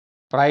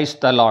Praise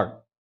the Lord.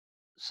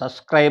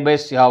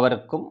 Subscribers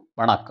யாவருக்கும்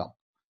வணக்கம்.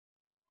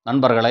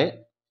 நண்பர்களே,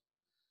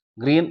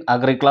 green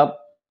agri club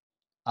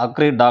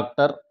agri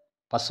doctor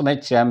பசுமை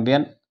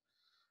சாம்பியன்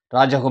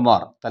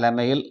ராஜகுமார்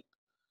தலைமையில்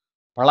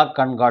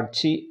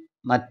பழக்கண்காட்சி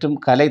மற்றும்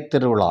கலை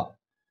திருவிழா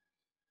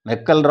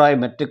மெக்கல்ராய்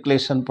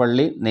மெட்ரிகுலேஷன்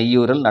பள்ளி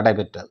நெய்யூரில்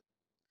நடைபெற்றது.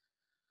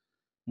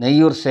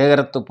 நெய்யூர்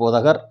சேகரத்து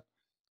போதகர்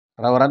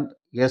ரெவரண்ட்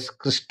எஸ்.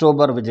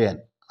 கிறிஸ்டோபர்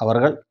விஜயன்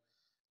அவர்கள்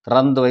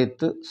திறந்து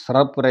வைத்து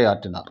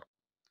சிறப்புரையாற்றினார்.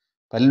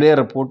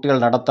 பல்வேறு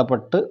போட்டிகள்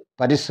நடத்தப்பட்டு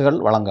பரிசுகள்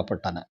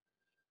வழங்கப்பட்டன.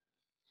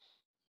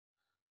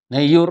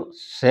 நெய்யூர்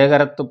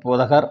சேகரத்து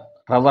போதகர்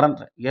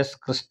ரெவரண்ட் எஸ்.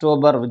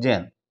 கிறிஸ்டோபர்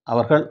விஜயன்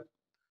அவர்கள்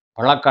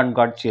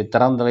பழக்கண்காட்சியை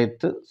திறந்து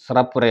வைத்து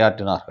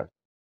சிறப்புரையாற்றினார்கள்.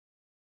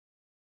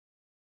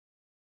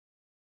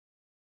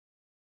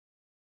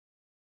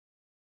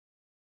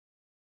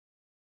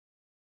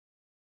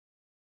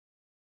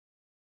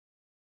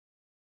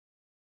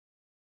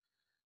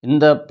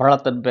 இந்த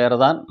பழத்தின் பெயர்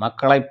தான்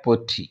மக்களை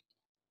போற்றி.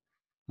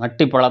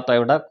 மட்டி பழத்தை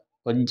விட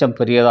கொஞ்சம்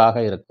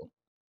பெரியதாக இருக்கும்.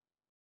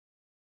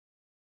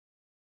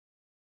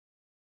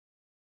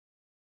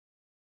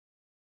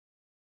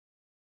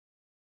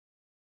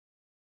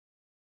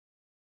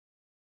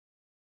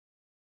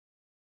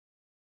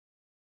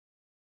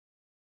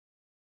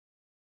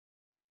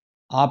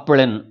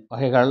 ஆப்பிளின்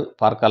வகைகள்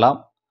பார்க்கலாம்.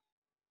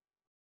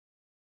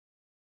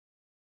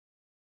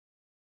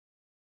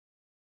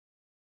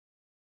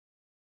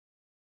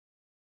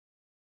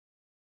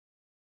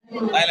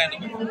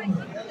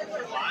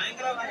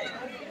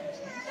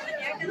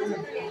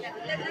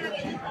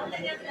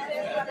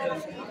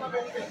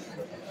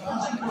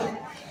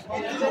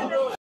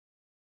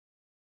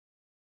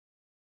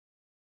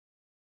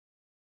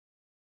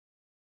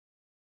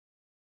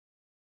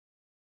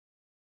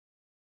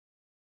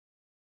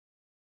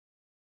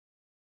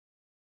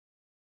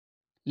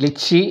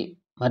 லிச்சி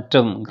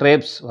மற்றும்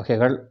கிரேப்ஸ்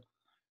வகைகள்,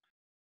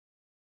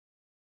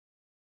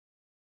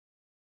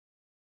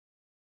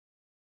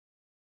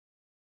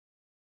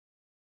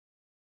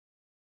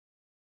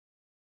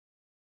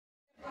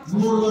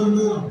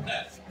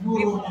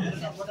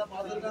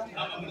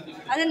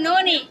 அது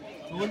நோனி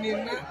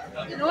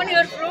நோனி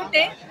ஒரு ஃப்ரூட்.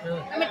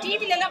 நம்ம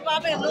டிவில எல்லாம்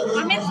பாப்போம்.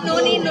 அமெஸ்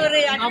நோனின்னு ஒரு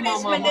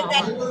அட்வர்டைஸ்மென்ட்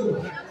தான்.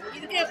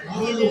 இதுக்கு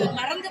இது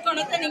மறந்து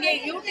போனதை நீங்க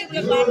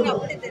யூடியூப்ல பாருங்க,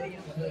 அப்படி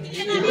தெரியும்.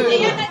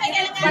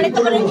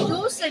 பழத்தோட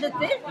ஜூஸ்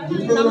எடுத்து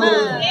நம்ம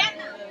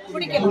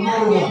குடிக்கலாம்.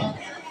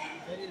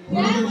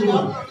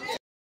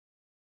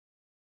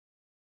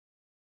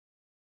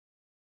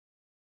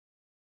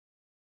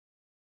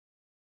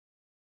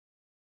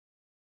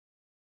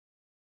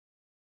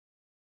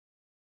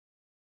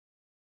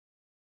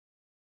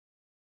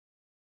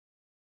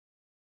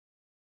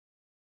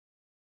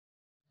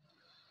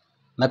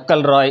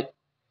 மெக்கல்ராய்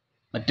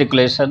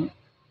மெட்ரிகுலேஷன்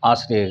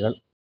ஆசிரியர்கள்,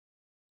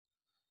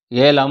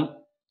 ஏலம்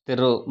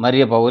திரு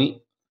மரிய பவுல்,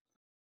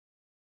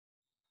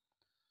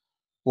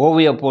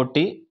 ஓவிய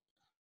போட்டி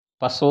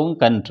பசுவும்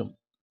கன்றும்.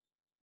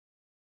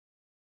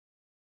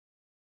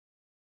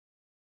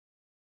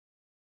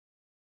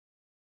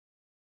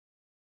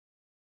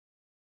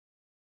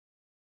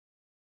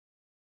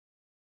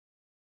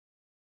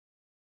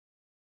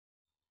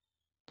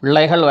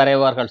 பிள்ளைகள்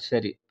வரைவார்கள்,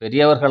 சரி,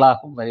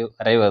 பெரியவர்களாகவும்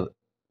வரைவது.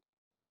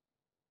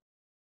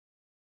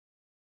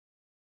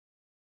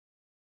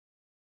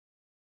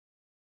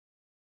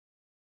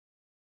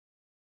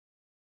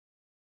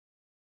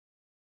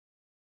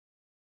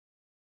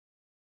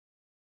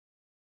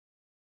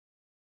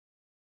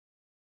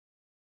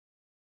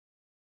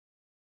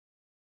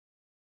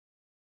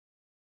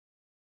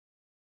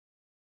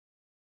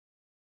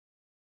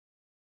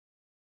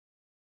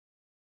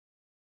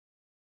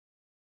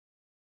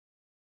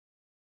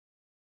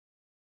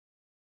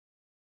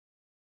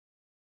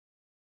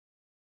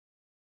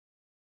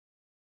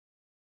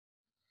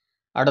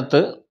 அடுத்து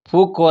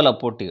பூக்கோல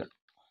போட்டிகள்.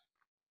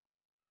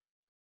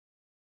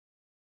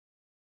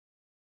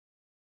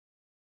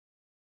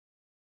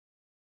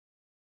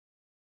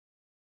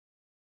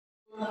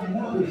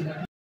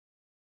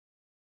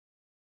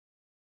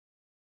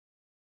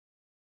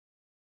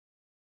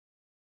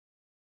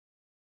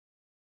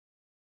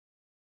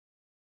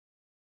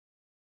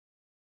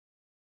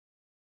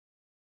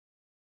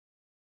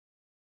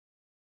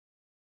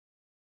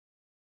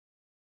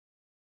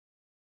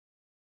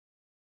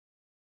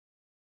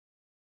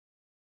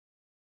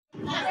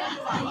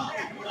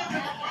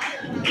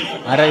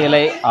 மர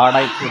இலை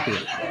ஆடை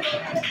போட்டிகள்.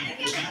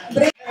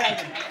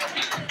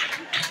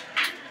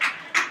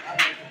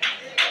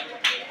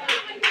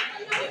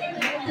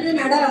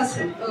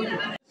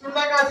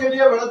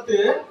 செடியை வளர்த்து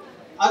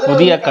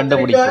புதிய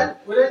கண்டுபிடிப்பு.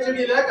 ஒரே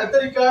செடியில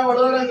கத்தரிக்காய்,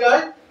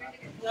 வடலங்காய்,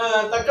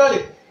 தக்காளி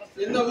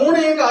இந்த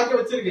மூணையும் காய்க்க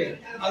வச்சிருக்கேன்.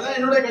 அதான்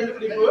என்னோட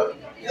கண்டுபிடிப்பு.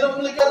 இதுல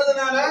உங்களுக்கு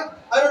வரதுனால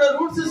அதோட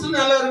ரூட் சிஸ்டம்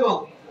நல்லா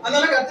இருக்கும்.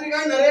 அதனால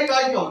கத்திரிக்காய் நிறைய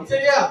காய்க்கும்.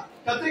 சரியா?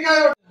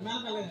 கத்திரிக்காயோட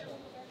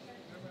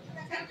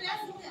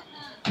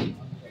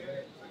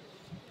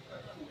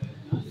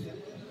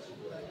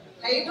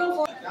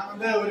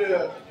ஒரு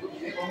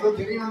உங்களுக்கு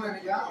தெரியும்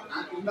நினைக்கிறேன்.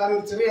 ஒரு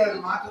சிறிய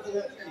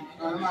மாற்றத்துக்கு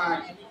நம்ம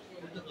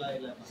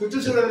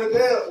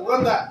சுற்றுச்சூழலுக்கு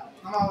உகந்த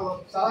நம்ம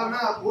சாதாரண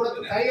கூட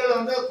கைகளை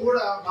வந்து கூட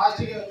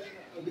பிளாஸ்டிக்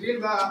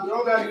கிரீன் க்ரோ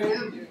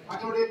பேக்லையும்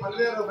மற்றபடி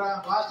பல்வேறு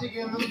பிளாஸ்டிக்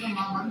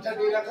மண்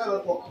சட்டியில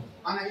வைப்போம்.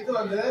 ஆனா இது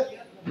வந்து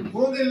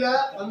மூங்கில்ல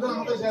வந்து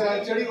நமக்கு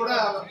செடி கூட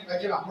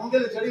வைக்கலாம்.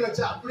 மூங்கில் செடி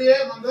வச்சு அப்படியே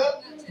வந்து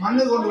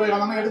மண்ணு கொண்டு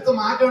போயிடலாம். நம்ம எடுத்து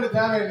மாற்ற வேண்டிய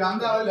தேவையில்லை.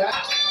 அந்த அளவில்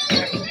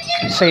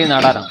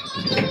நடனம்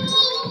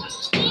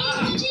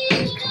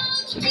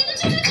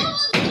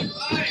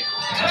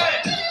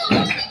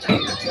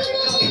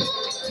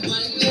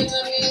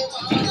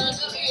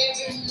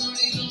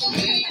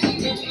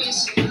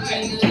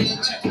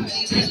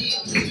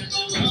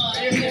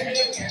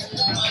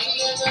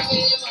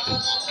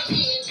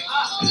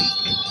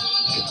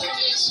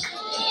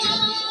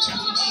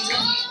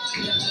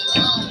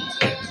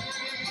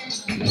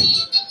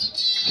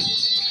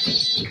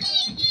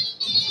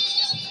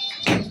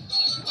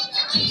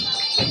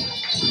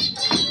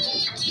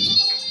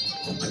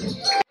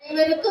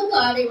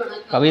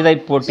கவிதை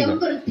போட்டிகள்.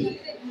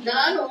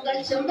 நான் உங்கள்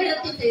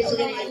செம்பருத்தி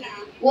பேசுகிறேன்.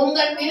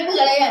 உங்கள்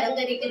வீடுகளை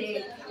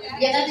அலங்கரிக்கிறேன்.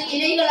 எனது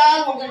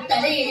இலைகளால் உங்கள்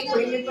தலையை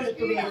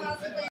குளிமைப்படுத்துவேன்.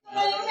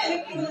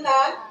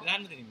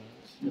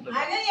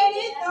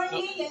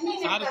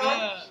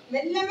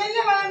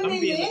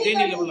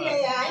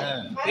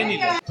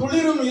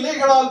 துளிரும்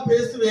இலைகளால்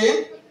பேசுவேன்,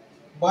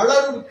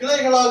 வளரும்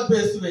கிளைகளால்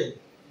பேசுவேன்,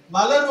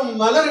 மலரும்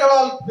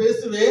மலர்களால்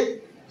பேசுவேன்,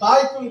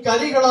 காய்க்கும்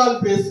கனிகளால்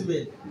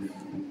பேசுவேன்.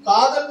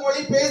 காதல்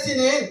மொழி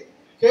பேசினேன்.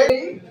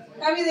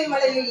 கவிதை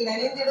மலையில்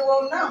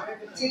நனைந்திடுவோம்னா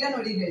சில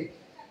நொடிகள்.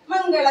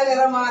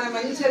 மங்களகரமான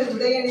மஞ்சள்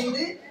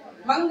உடையணிந்து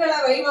மங்கள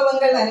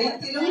வைபவங்கள்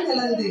அனைத்திலும்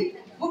கலந்து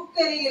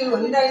முக்கரியில்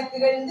ஒன்றாய்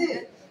திகழ்ந்து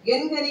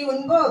என்கனி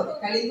உண்போர்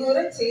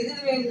கலிகூறச்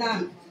செய்திடுவேன்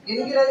நான்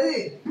என்கிறது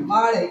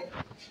மாலை.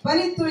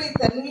 பனித்துளி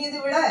தன் மீது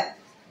விட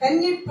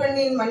கன்னீர்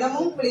பெண்ணின்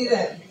மனமும் குளிர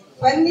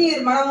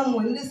பன்னீர் மனமும்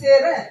ஒன்று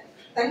சேர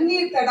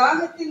தண்ணீர்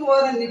தடாகத்தின்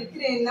ஓரம்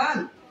நிற்கிறேன்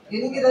நான்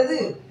என்கிறது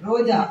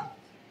ரோஜா.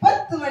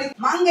 10 மணி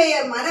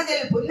மங்கையர்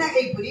மனதில்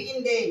புன்னகை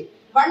புரிகின்றேன்.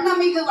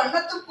 வண்ணமிகு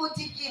வண்ணத்து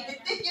பூச்சிக்கு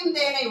தித்திக்கும்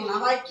தேனை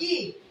உணவாக்கி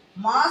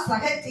மா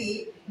சகச்சி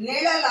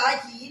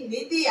நிழலாகி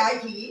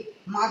நிதியாகி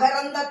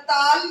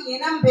மகரந்தத்தால்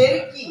இனம்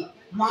பெருக்கி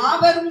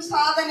மாபெரும்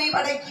சாதனை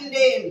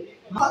படைக்கின்றேன்.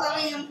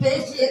 மதமையும்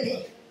பேசியதே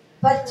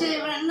பச்சை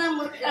வண்ண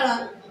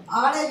முற்களால்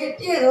ஆடை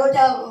கட்டிய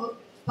ரோஜாவோ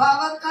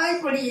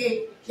பாவக்காய் கொடியே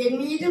என்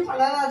மீது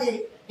பலராதே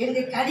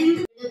என்று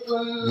கடிந்து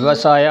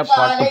விவசாய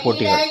பாட்டு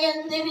போட்டிகள்.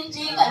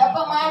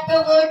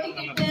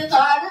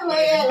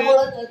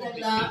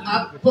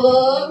 அப்போ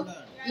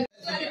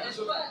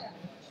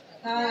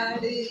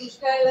காடு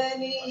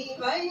களனி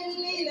வயல்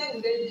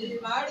நிலங்கள்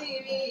மாடி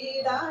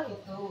வீடாய்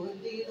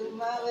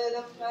தோன்றிடும்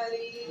அவலம்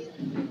பரி.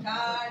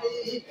 காடு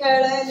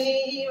களனி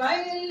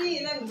வயல்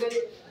நிலங்கள்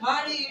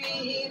மாடி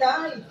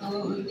வீடாய்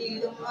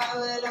தோன்றிடும்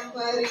அவலம்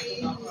பரி.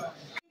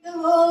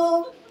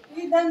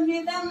 விதம்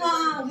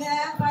விதமாக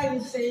பணி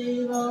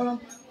செய்வோம்,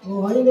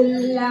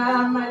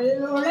 ஓய்வில்லாமல்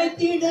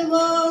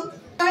உழைத்திடுவோம்.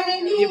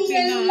 கணினி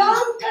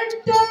எல்லாம்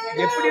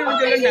கட்டடமாய்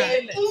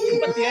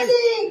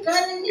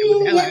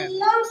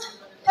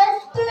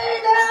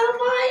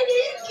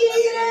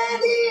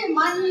நிற்கிறது.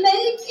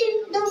 மண்ணை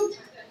கிண்டும்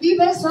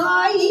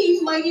விவசாயி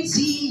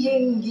மகிழ்ச்சி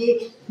எங்கே,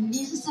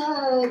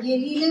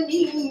 விவசாயிலும்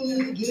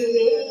இங்கே.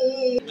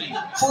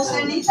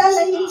 பூசணி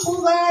தலையில்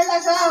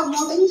புகழகா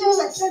முடிஞ்சு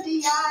வச்சது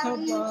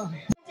யாரு?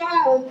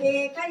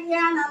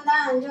 கல்யாணம்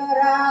தான்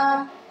ஜோரா,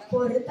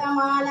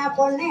 பொருத்தமான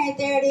பொண்ணை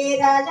தேடி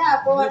ராஜா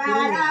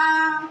போனாரா.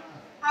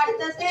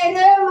 அடுத்த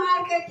தெரு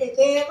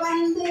மார்க்கெட்டுக்கு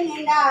வந்து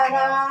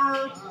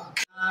நின்றாராம்.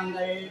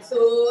 நாங்கள்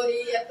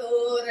சூரிய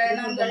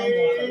தோரணங்கள்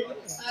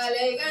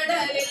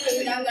அலைகடலில்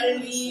நாங்கள்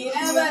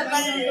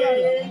மீனவர்கள்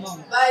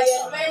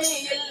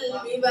வயல்வெளியில்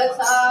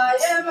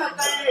விவசாய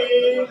மக்கள்.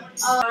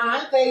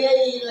 வாழ்க்கையை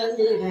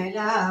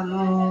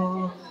இழந்திடலாமோ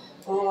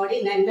கோடி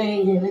நன்மை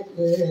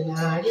எனக்கு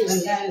நாடி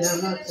வந்த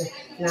நமக்கு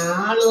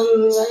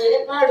நாளும்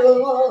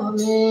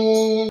வழிபடுவோமே.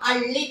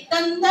 அள்ளி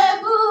தந்த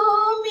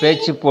பூமி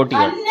பேச்சு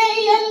போட்டிகள். அன்னை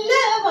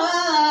அல்லவா.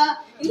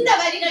 இந்த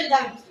வரிகள்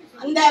தான்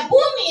அந்த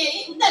பூமியை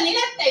இந்த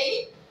நிலத்தை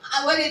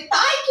ஒரு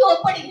தாய்க்கு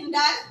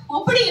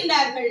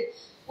ஒப்பிடுகின்றார்கள்.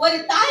 ஒரு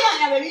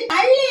தாயானவள்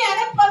அள்ளி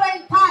அனுப்பவள்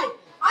தாய்,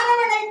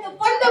 அரவணைத்து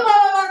கொண்டு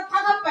போபவர்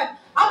தகப்பன்.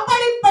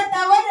 அப்படிப்பட்ட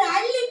ஒரு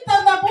அள்ளி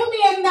தந்த பூமி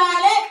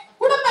என்றாலே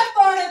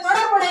குடும்பத்தோடு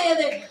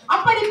தொடர்புடையது.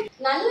 அப்படி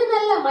நல்ல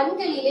நல்ல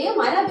மண்களிலே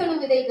மரபணு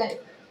விதைகள்,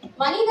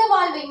 மனித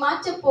வாழ்வை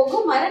மாற்றப்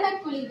போகும் மரண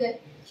குழிகள்.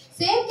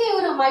 செயற்கை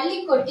உரம் மல்லி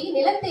கொட்டி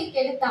நிலத்தை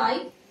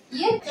கெடுத்தாய்.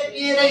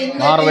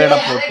 பார்வையிட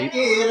போட்டி.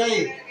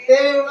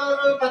 தேவை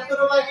உள்ளவர்கள் 10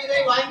 ரூபாய்க்கு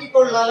இதை வாங்கிக்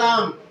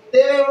கொள்ளலாம்.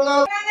 தேவை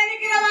உள்ளவர்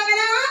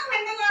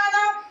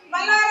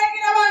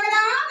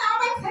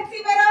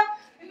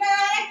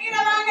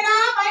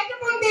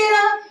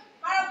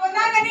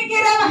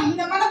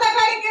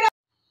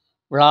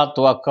விழா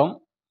துவக்கம்.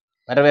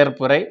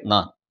 வரவேற்புரை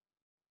நான்.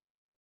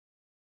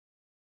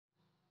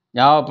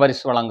 ஞாபக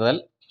பரிசு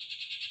வழங்குதல்.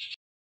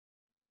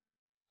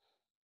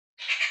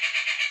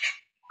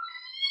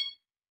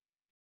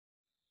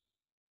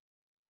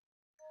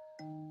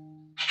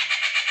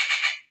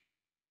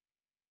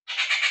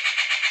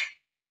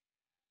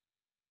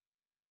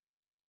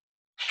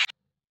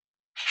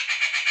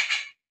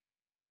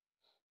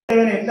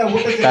 எல்லா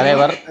ஊட்டச்சத்து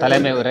தலைவர்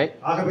தலைமை உரை.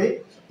 ஆகவே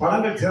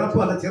பழங்கள் சிறப்பு,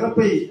 அந்த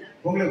சிறப்பை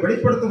உங்களை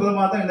வெளிப்படுத்தும்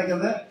விதமாக தான் இன்னைக்கு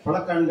அந்த பழ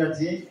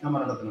கண்காட்சியை நம்ம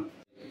நடத்தணும்.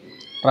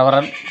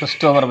 ரெவரண்ட்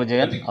கிறிஸ்டோபர்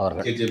விஜயன்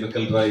அவர்கள். கேஜே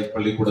மெக்கல்ராய்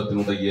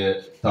பள்ளிக்கூடத்தினுடைய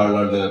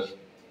தாளாளர்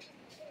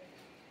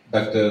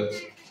டாக்டர்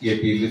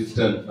ஏபி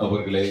லிப்டன்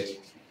அவர்களே,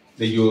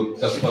 நெய்யூர்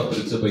கஸ்பா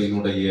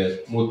திருச்சபையினுடைய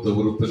மூத்த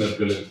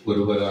உறுப்பினர்களில்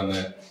ஒருவரான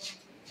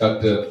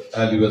டாக்டர்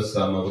ஆலிவர்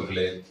சாம்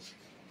அவர்களே,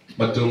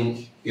 மற்றும்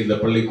இந்த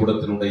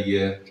பள்ளிக்கூடத்தினுடைய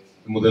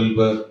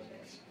முதல்வர்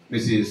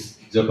மிஸ்ஸஸ்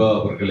ஜபா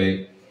அவர்களே,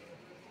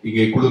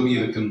 இங்கே குழுமி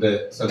இருக்கின்ற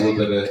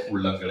சகோதர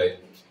உள்ளங்களே,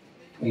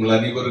 உங்கள்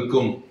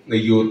அனைவருக்கும்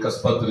நெய்யூர்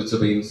கஸ்பா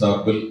திருச்சபையின்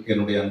சார்பில்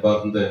என்னுடைய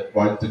அன்பார்ந்த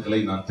வாழ்த்துக்களை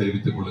நான்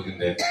தெரிவித்துக்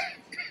கொள்கின்றேன்.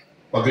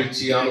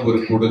 மகிழ்ச்சியான ஒரு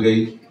கூடுகை,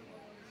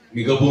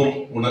 மிகவும்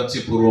உணர்ச்சி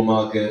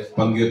பூர்வமாக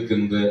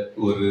பங்கேற்கின்ற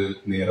ஒரு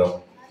நேரம்.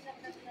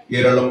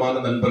 ஏராளமான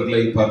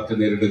நண்பர்களை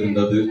பார்க்க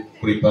நேரிடுகின்றது.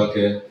 குறிப்பாக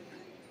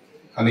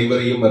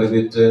அனைவரையும்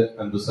வரவேற்ற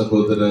அன்பு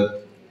சகோதரர்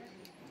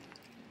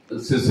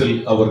சிசில்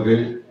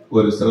அவர்கள்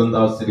ஒரு சிறந்த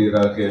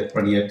ஆசிரியராக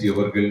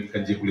பணியாற்றியவர்கள்,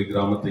 கஞ்சிக்குழி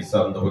கிராமத்தை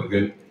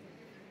சார்ந்தவர்கள்.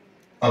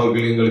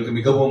 அவர்கள் எங்களுக்கு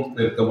மிகவும்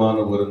நெருக்கமான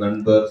ஒரு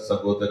நண்பர்,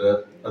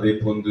 சகோதரர். அதே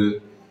போன்று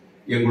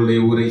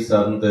எங்களுடைய ஊரை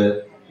சார்ந்த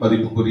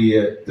மதிப்புக்குரிய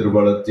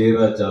திருவாளர்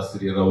ஜெயராஜ்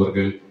ஆசிரியர்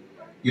அவர்கள்.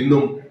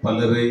 இன்னும்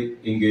பலரை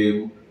இங்கே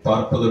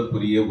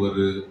பார்ப்பதற்குரிய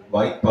ஒரு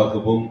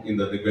வாய்ப்பாகவும்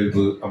இந்த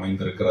நிகழ்வு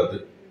அமைந்திருக்கிறது.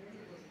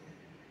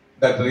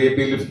 டாக்டர்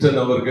ஏபி லிப்டன்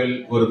அவர்கள்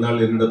ஒரு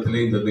நாள்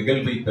என்னிடத்திலே இந்த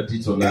நிகழ்வை பற்றி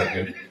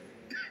சொன்னார்கள்.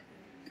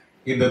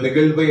 இந்த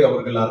நிகழ்வை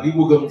அவர்கள்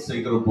அறிமுகம்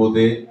செய்கிற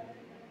போதே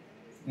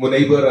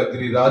முனைவர்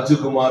அக்ரி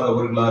ராஜகுமார்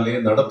அவர்களாலே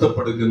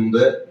நடத்தப்படுகின்ற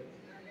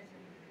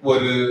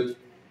ஒரு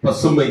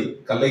பசுமை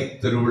கலை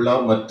திருவிழா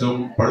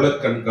மற்றும் பழ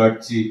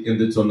கண்காட்சி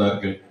என்று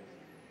சொன்னார்கள்.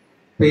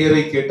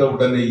 பெயரை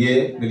கேட்டவுடனேயே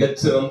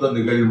மிகச்சிறந்த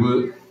நிகழ்வு,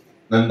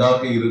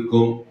 நன்றாக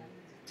இருக்கும்.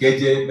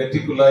 கேஜே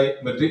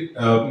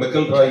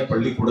மெக்கல்ராய்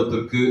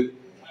பள்ளிக்கூடத்திற்கு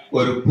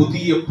ஒரு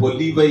புதிய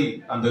பொலிவை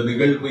அந்த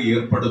நிகழ்வு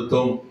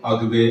ஏற்படுத்தும்.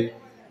 ஆகவே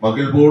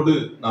மகிழ்வோடு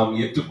நாம்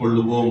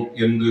ஏற்றுக்கொள்ளுவோம்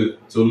என்று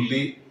சொல்லி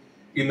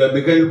இந்த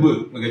நிகழ்வு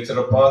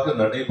மிகச்சிறப்பாக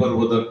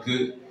நடைபெறுவதற்கு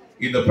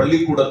இந்த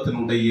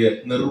பள்ளிக்கூடத்தினுடைய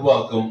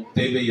நிர்வாகம்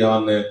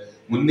தேவையான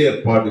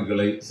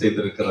முன்னேற்பாடுகளை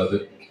செய்திருக்கிறது.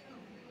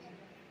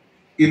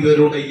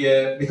 இதனுடைய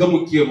மிக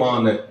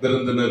முக்கியமான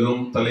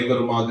விருந்தினரும்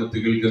தலைவருமாக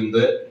திகழ்கின்ற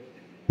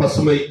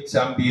பசுமை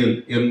சாம்பியன்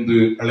என்று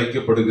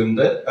அழைக்கப்படுகின்ற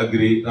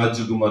அக்ரி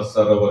ராஜகுமார்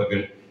சார்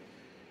அவர்கள்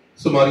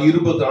சுமார்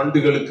 20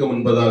 ஆண்டுகளுக்கு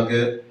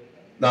முன்பதாக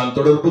நான்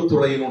தொடர்பு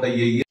துறையினுடைய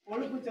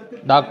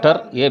டாக்டர்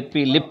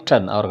ஏபி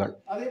லிப்டன் அவர்கள்.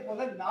 அதே போல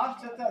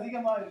நார்ச்சத்து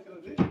அதிகமாக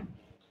இருக்கிறது.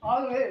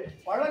 ஆகவே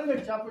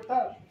பழங்கள்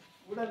சாப்பிட்டால்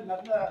உடல்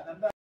நல்ல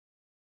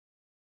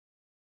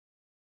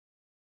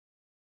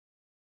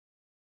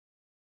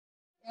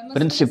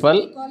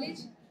principal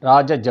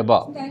Raja Jaba.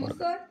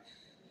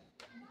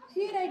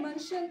 Here I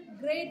mention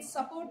great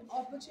support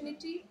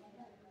opportunity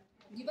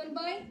given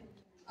by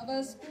our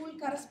school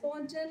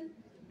correspondent,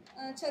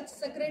 church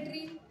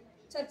secretary,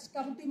 church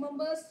committee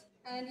members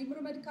and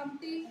improvement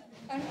committee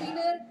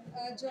convener,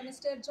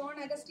 Mr. John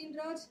Augustine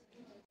Raj.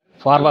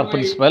 Former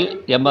principal,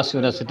 MS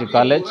University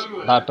College,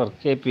 Dr.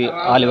 KP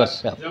Oliver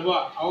Sam. ஜபா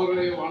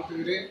அவர்களை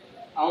வாழ்த்துகிறேன்.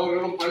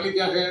 அவர்களும்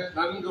பள்ளிக்காக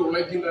நன்கு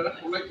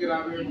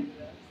உழைக்கிறார்கள்.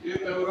 இது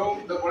தவிர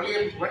இந்த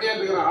பள்ளியில்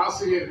பணியாற்றுகிற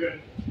ஆசிரியர்கள்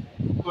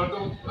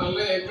மற்றும் நல்ல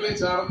எங்களை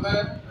சார்ந்த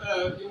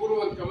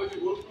இம்ப்ரூவ்மெண்ட் கமிட்டி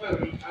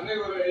உறுப்பினர்கள்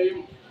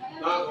அனைவரையும்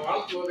நான்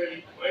வாழ்த்துவதில்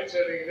மகிழ்ச்சி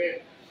அடைகிறேன்.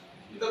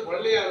 இந்த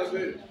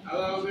பள்ளியானது,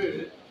 அதாவது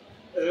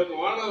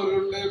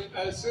மாணவர்களுடைய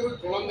சிறு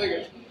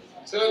குழந்தைகள்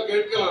சிலர்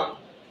கேட்கலாம்,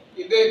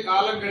 இன்றைய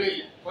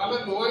காலங்களில் பல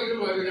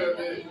நோய்கள்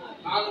வருகிறது.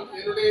 நான்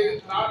என்னுடைய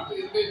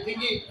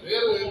திங்கி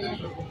வேறு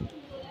இருக்கும்.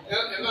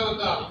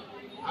 என்னவென்றால்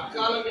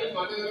அக்காலங்களில்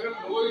மனிதர்கள்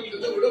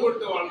நோயிலிருந்து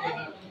விடுபட்டு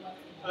வாழ்ந்தனர்.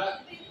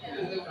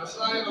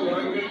 ரசாயன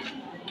உரங்கள்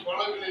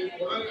பழங்களில்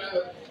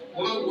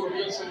உணவுப்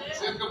பொருட்கள்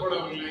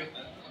சேர்க்கப்படவில்லை.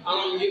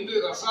 ஆனால் இன்று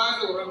ரசாயன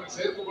உரங்கள்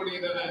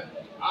சேர்க்கப்படுகின்றன.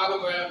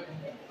 ஆரம்ப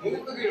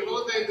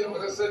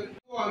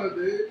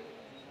 175%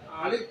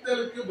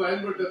 அழித்தலுக்கு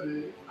பயன்பட்டது.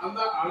 அந்த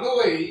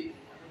அணுவை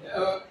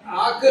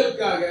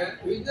ஆக்கலுக்காக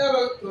விஞ்ஞான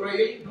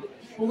துறையில்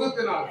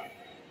புகுத்தினார்கள்.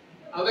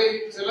 அதை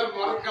சிலர்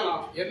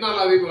மறக்கலாம்,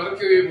 என்னால் அதை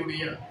மறக்கவே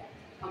முடியாது.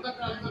 அந்த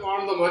காலத்தில்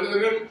வாழ்ந்த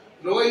மனிதர்கள்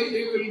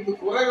நோயிலிருந்து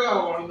குறைவாக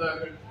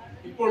வாழ்ந்தார்கள்.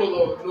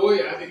 இப்பொழுதோ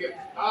நோய் அதிகம்.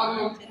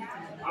 காரணம்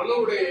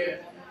அணுவுடைய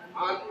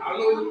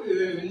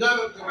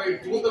விஞ்ஞானத்துறை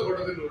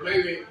புகுத்தப்பட்டதன்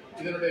விளைவு,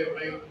 இதனுடைய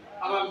விளைவு.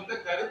 ஆனால் இந்த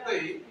கருத்தை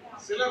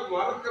சிலர்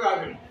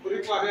மறக்கிறார்கள்.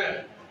 குறிப்பாக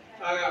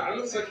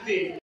அணுசக்தி.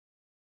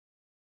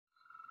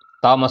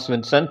 தாமஸ்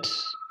வின்சென்ட்,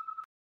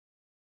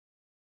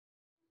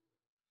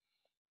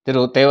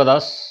 திரு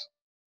தேவதாஸ்.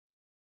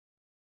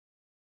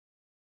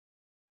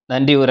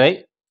 நன்றி உரை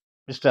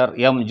mister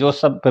M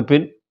Joseph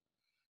பெப்பின்,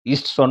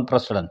 east zone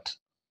president.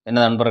 என்ன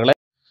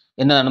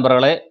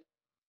நண்பர்களே,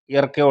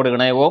 இயற்கையோடு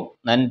இணைவோம்.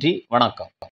 நன்றி, வணக்கம்.